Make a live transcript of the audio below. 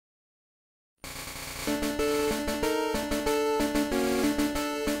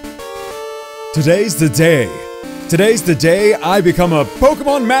Today's the day. Today's the day I become a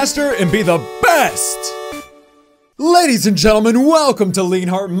Pokemon Master and be the best! Ladies and gentlemen, welcome to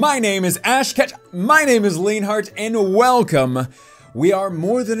Leonhart. My name is My name is Leonhart, and welcome. We are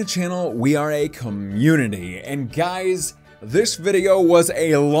more than a channel, we are a community. And guys, this video was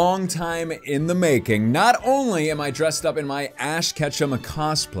a long time in the making. Not only am I dressed up in my Ash Ketchum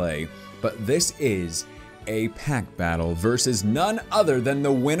cosplay, but this is a pack battle versus none other than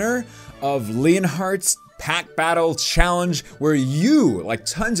the winner of Leonhart's Pack Battle Challenge, where you, like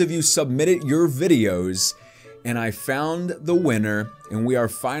tons of you, submitted your videos, and I found the winner, and we are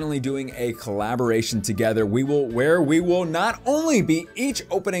finally doing a collaboration together. Where we will not only be each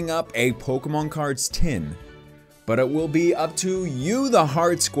opening up a Pokemon cards tin, but it will be up to you, the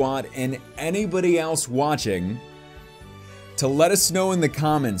Heart Squad, and anybody else watching to let us know in the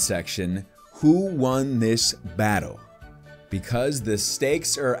comment section who won this battle. Because the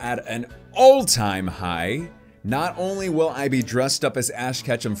stakes are at an all-time high, not only will I be dressed up as Ash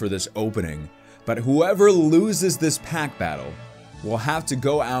Ketchum for this opening, but whoever loses this pack battle will have to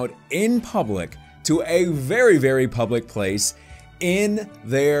go out in public to a very, very public place in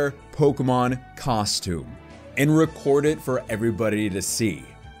their Pokemon costume and record it for everybody to see.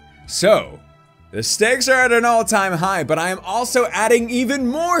 So, the stakes are at an all-time high, but I am also adding even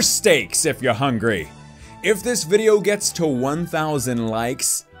more stakes if you're hungry. If this video gets to 1,000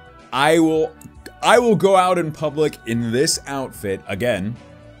 likes, I will go out in public in this outfit again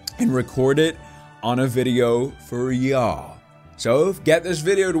and record it on a video for y'all. So if get this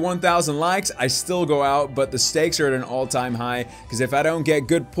video to 1,000 likes, I still go out, but the stakes are at an all-time high because if I don't get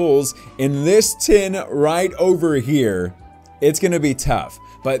good pulls in this tin right over here, it's gonna be tough.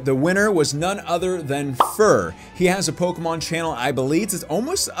 But the winner was none other than Fur. He has a Pokemon channel, I believe it's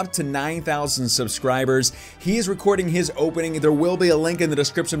almost up to 9,000 subscribers. He is recording his opening. There will be a link in the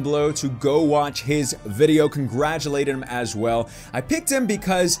description below to go watch his video. Congratulate him as well. I picked him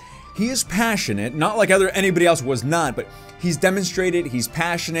because he is passionate, not like anybody else was not, but he's demonstrated he's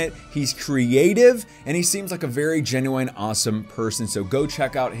passionate, he's creative, and he seems like a very genuine, awesome person. So go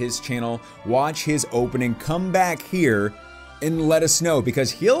check out his channel, watch his opening, come back here, and let us know,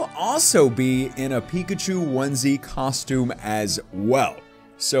 because he'll also be in a Pikachu onesie costume as well.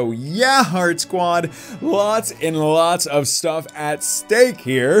 So yeah, Heart Squad, lots and lots of stuff at stake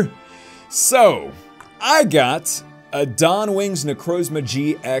here. So, I got a Dawn Wings Necrozma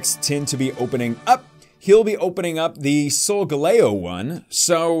GX tin to be opening up. He'll be opening up the Solgaleo one,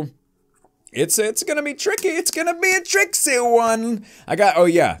 so it's gonna be tricky. It's gonna be a tricksy one. Oh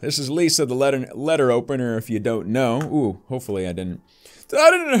yeah, this is Lisa, the letter opener, if you don't know. Ooh, hopefully I didn't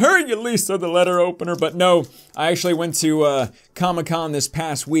hurt you, Lisa, the letter opener, but no, I actually went to Comic-Con this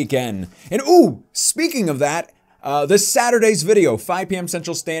past weekend. And ooh, speaking of that, this Saturday's video, 5 p.m.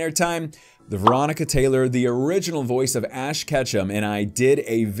 Central Standard Time, the Veronica Taylor, the original voice of Ash Ketchum, and I did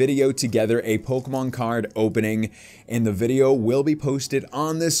a video together, a Pokemon card opening, and the video will be posted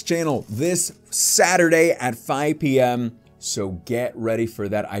on this channel this Saturday at 5 p.m. So get ready for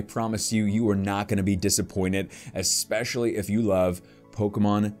that. I promise you, you are not going to be disappointed, especially if you love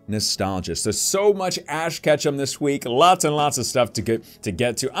Pokemon nostalgia. So much Ash Ketchum this week, lots and lots of stuff to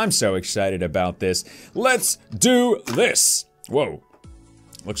get to. I'm so excited about this. Let's do this. Whoa,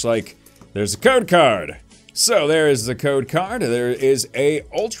 looks like there's a code card. So there is the code card. There is a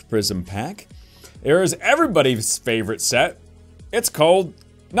Ultra Prism pack. There is everybody's favorite set. It's called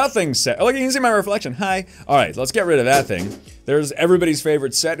Nothing set. Oh, look, you can see my reflection. Hi. All right, let's get rid of that thing. There's everybody's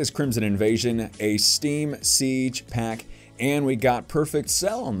favorite set is Crimson Invasion, a Steam Siege pack, and we got Perfect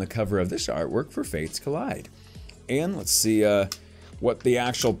Cell on the cover of this artwork for Fates Collide. And let's see what the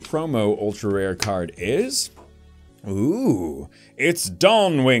actual promo ultra rare card is. Ooh, it's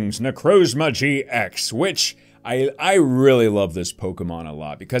Dawn Wings Necrozma GX, which I really love this Pokemon a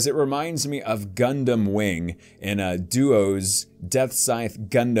lot because it reminds me of Gundam Wing, and Duo's Death Scythe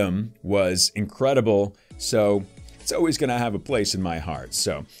Gundam was incredible, so it's always going to have a place in my heart.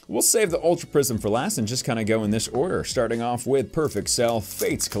 So we'll save the Ultra Prism for last and just kind of go in this order, starting off with Perfect Cell,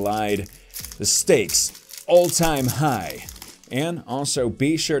 Fates Collide, the stakes all-time high. And also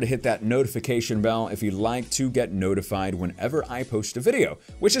be sure to hit that notification bell if you'd like to get notified whenever I post a video,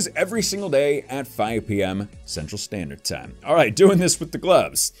 which is every single day at 5 p.m. Central Standard Time. All right, doing this with the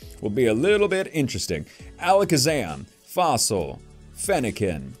gloves will be a little bit interesting. Alakazam, Fossil,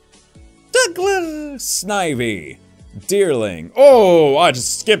 Fennekin, Douglas, Snivy, Deerling. Oh, I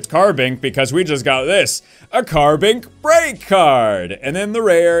just skipped Carbink because we just got this. A Carbink break card. And then the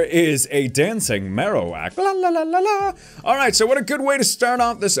rare is a Dancing Marowak. La la la la la. Alright, so what a good way to start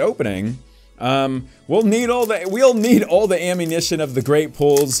off this opening. We'll need all the ammunition of the great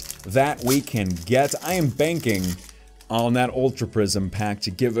pulls that we can get. I am banking on that Ultra Prism pack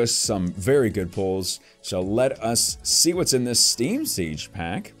to give us some very good pulls. So let us see what's in this Steam Siege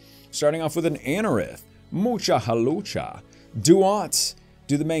pack. Starting off with an Anorith, Mucha Halucha, Duat,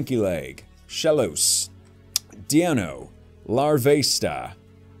 Do the Manky Leg, Shalos, Diano, Larvesta,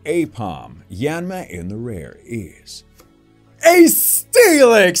 Apom, Yanma, and the rare is a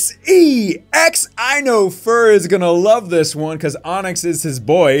Steelix EX. I know Fur is gonna love this one because Onyx is his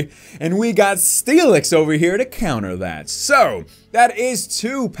boy, and we got Steelix over here to counter that. So that is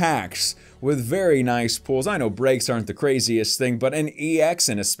 2 packs with very nice pulls. I know breaks aren't the craziest thing, but an EX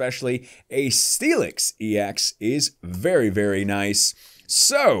and especially a Steelix EX is very, very nice.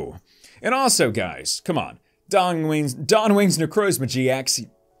 So, and also guys, come on, Dawnwing's Necrozma GX.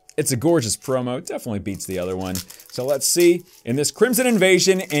 It's a gorgeous promo. It definitely beats the other one. So let's see. In this Crimson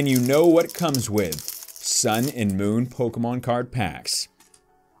Invasion, and you know what comes with Sun and Moon Pokemon card packs.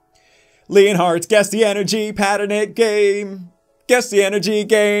 Leonhart, guess the energy, pattern it game. Guess the energy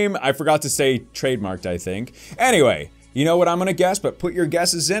game. I forgot to say trademarked, I think. Anyway, you know what I'm gonna guess, but put your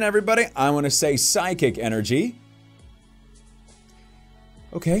guesses in, everybody. I'm gonna say Psychic Energy.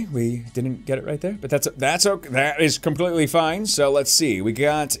 Okay, we didn't get it right there, but that's okay. That is completely fine. So let's see. We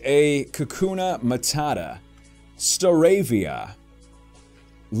got a Kakuna Matata, Staravia,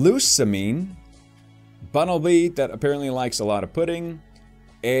 Lusamine, Bunnelby that apparently likes a lot of pudding,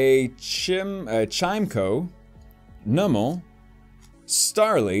 a Chimeco, Nummel,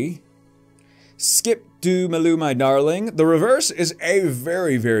 Starly, Skip Do Maloo My Darling. The reverse is a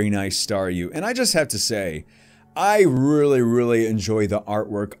very, very nice Staryu, and I just have to say, I really, really enjoy the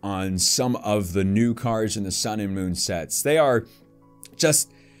artwork on some of the new cards in the Sun and Moon sets. They are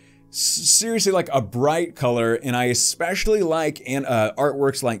just seriously like a bright color, and I especially like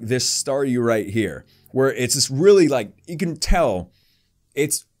artworks like this Staryu right here, where it's just really like, you can tell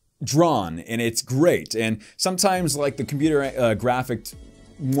it's drawn and it's great. And sometimes like the computer graphic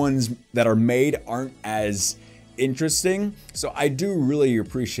ones that are made aren't as interesting, so I do really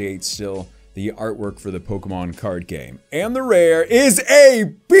appreciate still the artwork for the Pokemon card game. And the rare is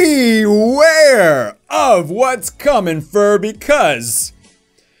a beware of what's coming, Fur, because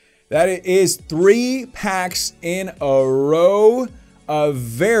that is 3 packs in a row of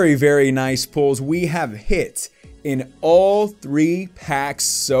very, very nice pulls. We have hit in all 3 packs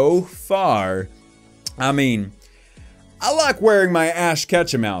so far. I mean, I like wearing my Ash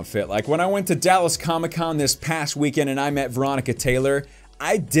Ketchum outfit. Like when I went to Dallas Comic-Con this past weekend and I met Veronica Taylor,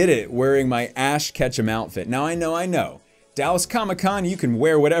 I did it wearing my Ash Ketchum outfit. Now I know, Dallas Comic-Con, you can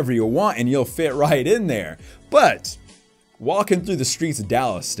wear whatever you want and you'll fit right in there. But walking through the streets of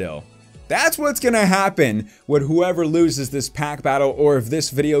Dallas still, that's what's gonna happen with whoever loses this pack battle, or if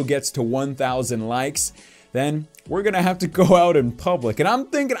this video gets to 1,000 likes, then we're gonna have to go out in public. And I'm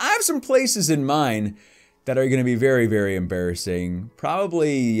thinking, I have some places in mind that are gonna be very, very embarrassing.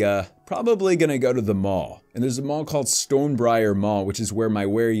 Probably gonna go to the mall. And there's a mall called Stonebriar Mall, which is where my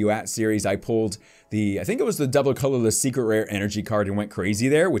Where Are You At series, I pulled I think it was the double colorless secret rare energy card and went crazy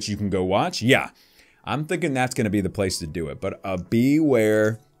there, which you can go watch. Yeah, I'm thinking that's gonna be the place to do it. But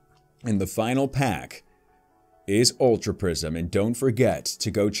beware, in the final pack is Ultra Prism. And don't forget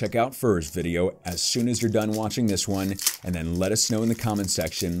to go check out Fur's video as soon as you're done watching this one, and then let us know in the comment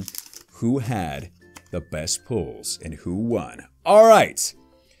section who had the best pulls and who won. All right.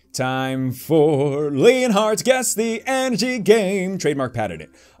 Time for Leonhart's Guess the Energy game. Trademark patented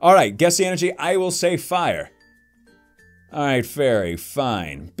it. Alright, guess the energy. I will say fire. Alright, Fairy,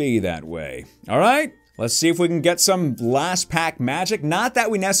 fine. Be that way. Alright, let's see if we can get some last pack magic. Not that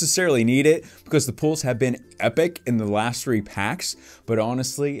we necessarily need it, because the pulls have been epic in the last 3 packs. But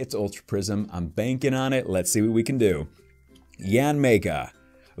honestly, it's Ultra Prism. I'm banking on it. Let's see what we can do. Yanmega,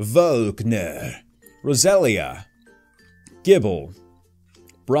 Volkner, Roselia, Gibble,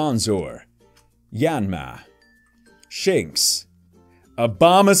 Bronzor, Yanma, Shinx,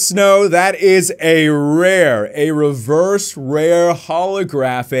 Abomasnow. That is a rare, a reverse rare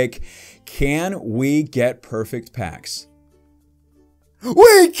holographic. Can we get perfect packs?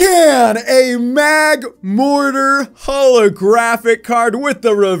 We can! A Magmortar holographic card with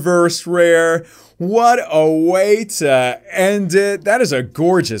the reverse rare. What a way to end it. That is a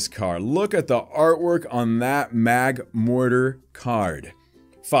gorgeous card. Look at the artwork on that Magmortar card.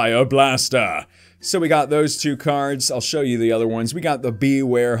 Fire Blaster. So we got those 2 cards. I'll show you the other ones. We got the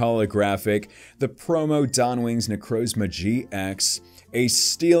Beware holographic, the promo Dawnwing's Necrozma GX, a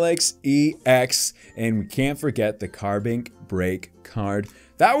Steelix EX, and we can't forget the Carbink Break card.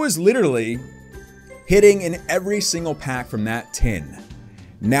 That was literally hitting in every single pack from that tin.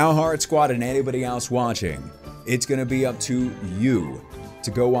 Now, Heart Squad and anybody else watching, it's gonna be up to you to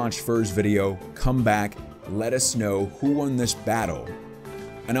go watch Fur's video, come back, let us know who won this battle.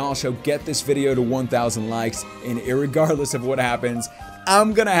 And also get this video to 1,000 likes, and irregardless of what happens,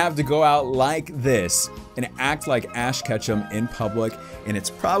 I'm gonna have to go out like this and act like Ash Ketchum in public, and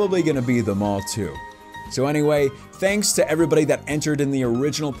it's probably gonna be the mall too. So anyway, thanks to everybody that entered in the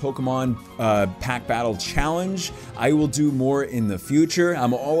original Pokemon Pack Battle Challenge. I will do more in the future.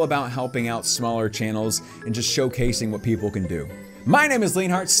 I'm all about helping out smaller channels and just showcasing what people can do. My name is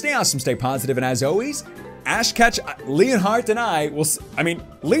Leonhart. Stay awesome, stay positive, and as always, Leonhart and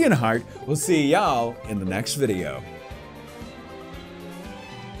Leonhart will see y'all in the next video.